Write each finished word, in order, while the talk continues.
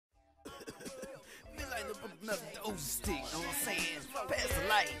another dozy stick, you know what I'm saying? Pass the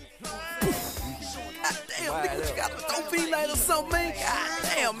light. God damn, nigga, what you got a dope beat light or something, man? God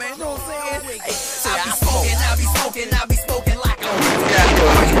damn, man, you know what I'm saying? Hey, I be smoking like a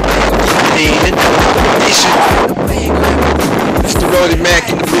Mr. Roadie Mack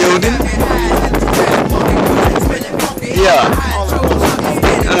in the building. Yeah.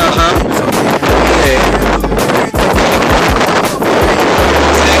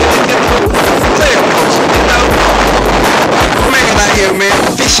 I'm making out here, man,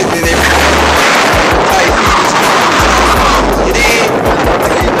 fishing and everything.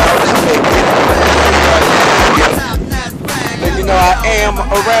 You know, I am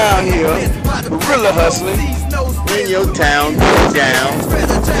around here, gorilla hustling in your town, down.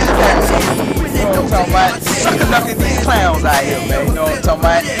 You know what I'm talking about? Sucker ducking these clowns out here, man. You know what I'm talking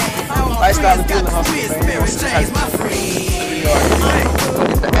about? Lifestyle of gorilla hustling, man.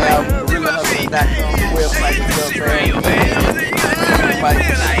 Get the album, GorillaHustlin.com, the website, man.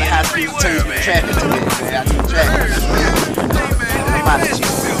 How to turn the traffic to it, man. How to traffic. I'm out of you.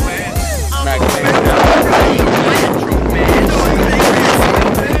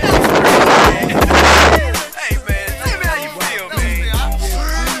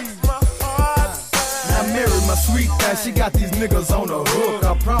 She got these niggas on the hook.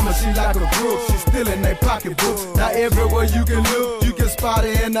 I promise she like a crook. She still in their pocketbooks. Now everywhere you can look, you can spot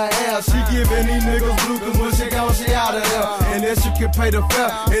her in the air. She giving these niggas blue, cause when she gone, she out of there. And then she can pay the fare,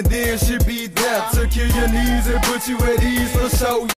 and then she be there to kill your knees and put you at ease for show.